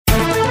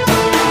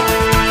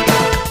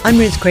I'm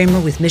Ruth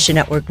Kramer with Mission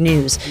Network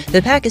News.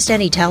 The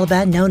Pakistani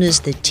Taliban, known as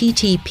the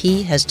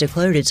TTP, has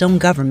declared its own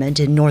government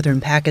in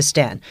northern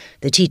Pakistan.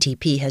 The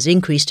TTP has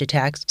increased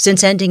attacks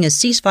since ending a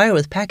ceasefire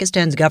with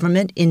Pakistan's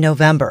government in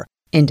November.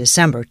 In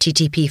December,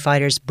 TTP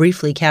fighters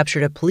briefly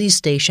captured a police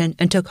station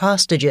and took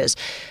hostages.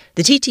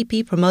 The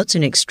TTP promotes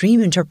an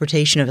extreme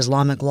interpretation of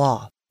Islamic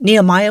law.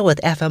 Nehemiah with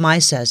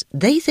FMI says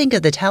they think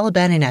of the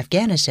Taliban in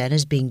Afghanistan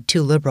as being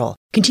too liberal.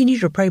 Continue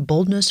to pray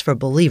boldness for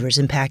believers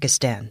in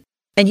Pakistan.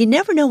 And you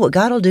never know what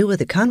God will do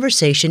with a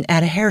conversation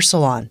at a hair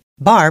salon.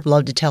 Barb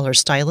loved to tell her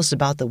stylist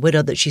about the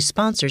widow that she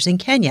sponsors in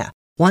Kenya.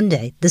 One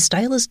day, the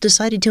stylist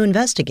decided to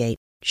investigate.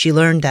 She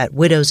learned that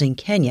widows in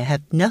Kenya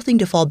have nothing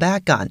to fall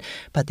back on,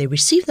 but they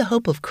receive the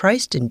hope of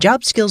Christ and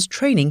job skills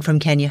training from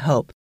Kenya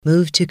Hope.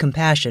 Moved to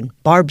compassion,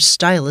 Barb's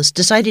stylist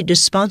decided to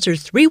sponsor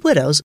 3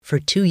 widows for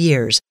 2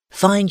 years.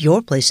 Find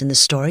your place in the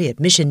story at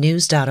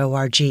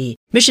missionnews.org.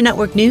 Mission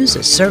Network News,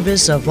 a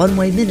service of One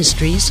Way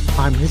Ministries.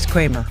 I'm Ruth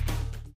Kramer.